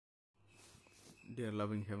Dear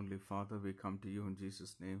loving Heavenly Father, we come to you in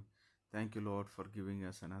Jesus' name. Thank you, Lord, for giving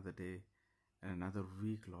us another day and another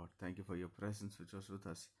week, Lord. Thank you for your presence which was with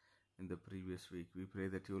us in the previous week. We pray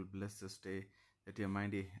that you will bless this day, that your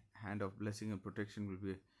mighty hand of blessing and protection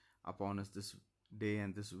will be upon us this day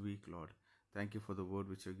and this week, Lord. Thank you for the word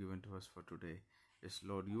which you have given to us for today. Yes,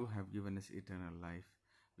 Lord, you have given us eternal life.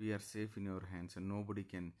 We are safe in your hands and nobody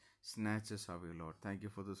can snatch us away, Lord. Thank you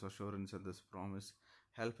for this assurance and this promise.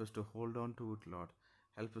 Help us to hold on to it, Lord.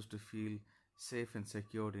 Help us to feel safe and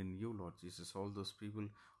secured in you, Lord Jesus. All those people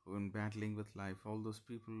who are battling with life, all those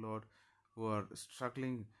people, Lord, who are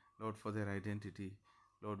struggling, Lord, for their identity.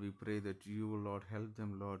 Lord, we pray that you will, Lord, help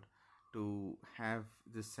them, Lord, to have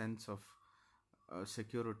this sense of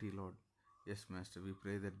security, Lord. Yes, Master, we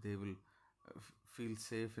pray that they will feel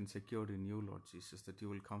safe and secured in you, Lord Jesus, that you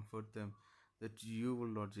will comfort them, that you will,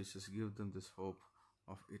 Lord Jesus, give them this hope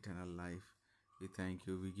of eternal life. We thank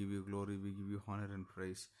you, we give you glory, we give you honor and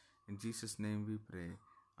praise. In Jesus' name we pray.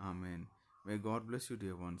 Amen. May God bless you,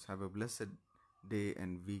 dear ones. Have a blessed day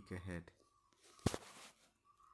and week ahead.